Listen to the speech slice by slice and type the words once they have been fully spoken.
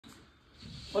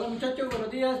Hola muchachos,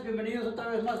 buenos días, bienvenidos otra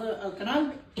vez más al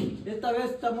canal. Esta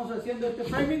vez estamos haciendo este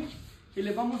framing y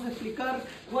les vamos a explicar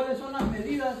cuáles son las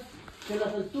medidas de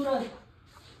las alturas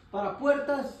para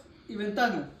puertas y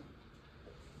ventanas.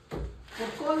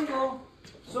 Por código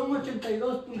son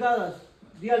 82 pulgadas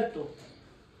de alto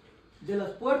de las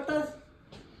puertas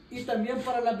y también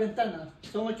para las ventanas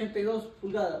son 82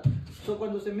 pulgadas.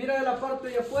 Cuando se mira de la parte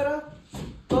de afuera,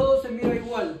 todo se mira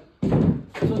igual.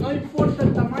 No importa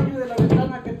el tamaño de la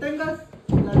ventana que tengas,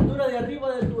 la altura de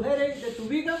arriba de tu jere y de tu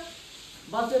viga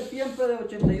va a ser siempre de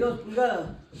 82 pulgadas,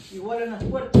 igual en las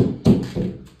puertas.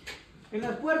 En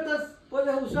las puertas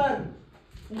puedes usar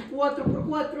un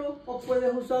 4x4 o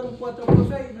puedes usar un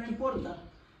 4x6, no importa.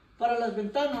 Para las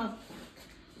ventanas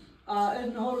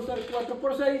es mejor usar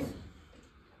 4x6,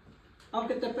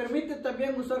 aunque te permite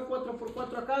también usar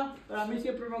 4x4 acá. Para mí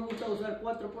siempre me gusta usar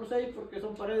 4x6 porque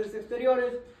son paredes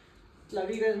exteriores. La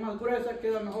viga es más gruesa,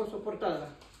 queda mejor soportada.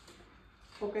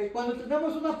 Ok, cuando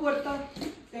tenemos una puerta,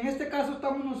 en este caso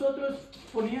estamos nosotros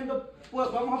poniendo,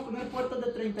 vamos a poner puertas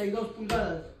de 32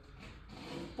 pulgadas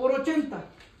por 80.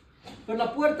 Pero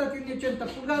la puerta tiene 80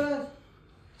 pulgadas,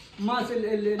 más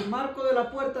el marco de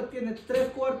la puerta tiene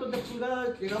 3/4 de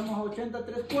pulgadas, llegamos a 80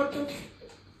 3/4,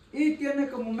 y tiene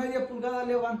como media pulgada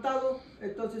levantado,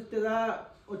 entonces te da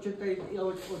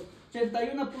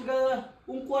 81 pulgadas,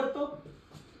 un cuarto.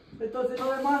 Entonces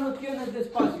lo demás no tienes de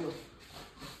espacio.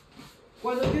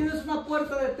 Cuando tienes una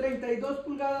puerta de 32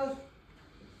 pulgadas,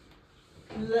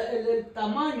 el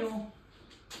tamaño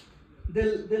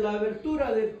de la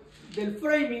abertura del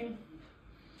framing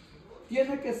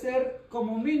tiene que ser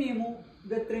como mínimo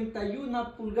de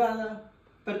 31 pulgadas,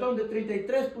 perdón, de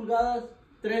 33 pulgadas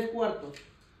 3/4.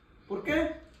 ¿Por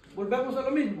qué? Volvemos a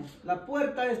lo mismo. La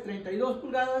puerta es 32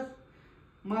 pulgadas,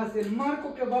 más el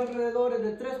marco que va alrededor es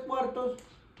de 3/4.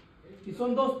 Y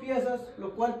son dos piezas,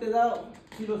 lo cual te da,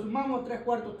 si lo sumamos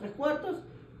 3/4,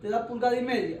 te da 1,5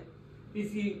 pulgadas. Y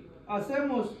si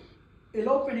hacemos el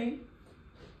opening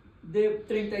de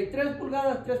 33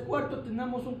 pulgadas 3/4,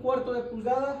 tenemos 1/4 de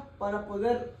pulgada para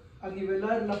poder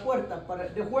anivelar la puerta,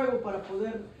 de juego, para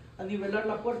poder anivelar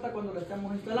la puerta cuando la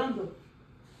estamos instalando.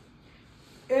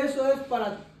 Eso es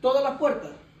para todas las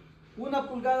puertas. 1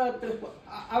 pulgada 3/4.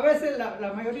 A veces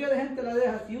la mayoría de gente la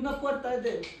deja, si una puerta es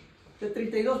de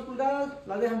 32 pulgadas,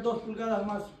 la dejan 2 pulgadas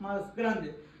más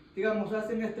grande. Digamos,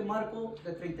 hacen este marco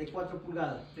de 34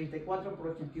 pulgadas, 34 por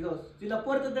 82. Si la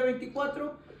puerta es de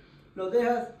 24, lo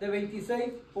dejas de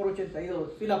 26 por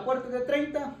 82. Si la puerta es de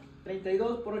 30,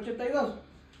 32 por 82.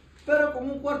 Pero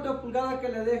con 1/4 de pulgada que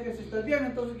le dejes está bien.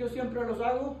 Entonces yo siempre los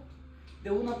hago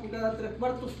de 1 pulgada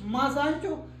 3/4 más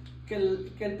ancho que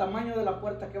el tamaño de la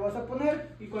puerta que vas a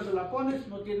poner. Y cuando la pones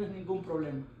no tienes ningún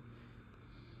problema.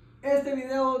 Este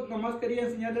video nomás quería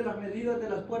enseñarles las medidas de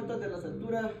las puertas, de las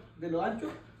alturas, de lo ancho.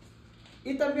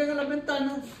 Y también de las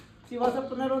ventanas. Si vas a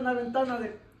poner una ventana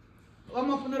de,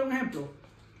 vamos a poner un ejemplo,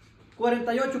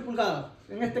 48 pulgadas.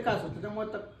 En este caso tenemos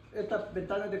esta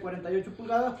ventana de 48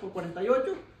 pulgadas por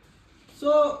 48.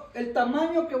 El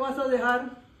tamaño que vas a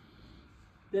dejar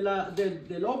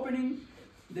del opening,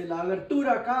 de la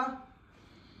abertura acá,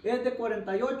 es de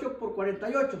 48 por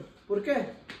 48. ¿Por qué?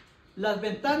 Las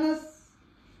ventanas,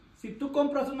 si tú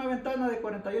compras una ventana de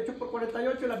 48 por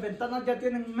 48, las ventanas ya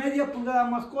tienen media pulgada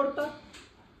más corta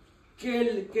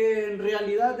que en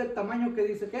realidad del tamaño que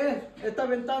dice que es. Esta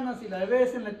ventana, si la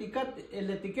ves en la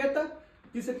etiqueta,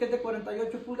 dice que es de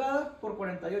 48 pulgadas por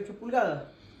 48 pulgadas.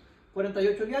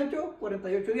 48 de ancho,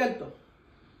 48 de alto.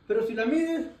 Pero si la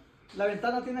mides, la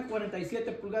ventana tiene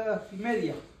 47 pulgadas y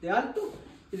media de alto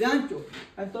y de ancho.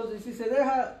 Entonces si se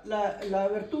deja la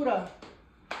abertura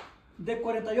de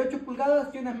 48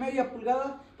 pulgadas, tienes media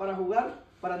pulgada para jugar,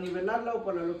 para nivelarla o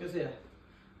para lo que sea.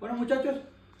 Bueno muchachos,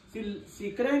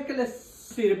 si creen que les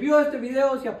sirvió este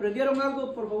video, si aprendieron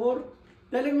algo, por favor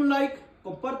denle un like,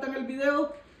 compartan el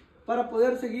video para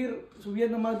poder seguir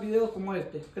subiendo más videos como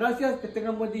este. Gracias, que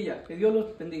tengan buen día, que Dios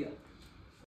los bendiga.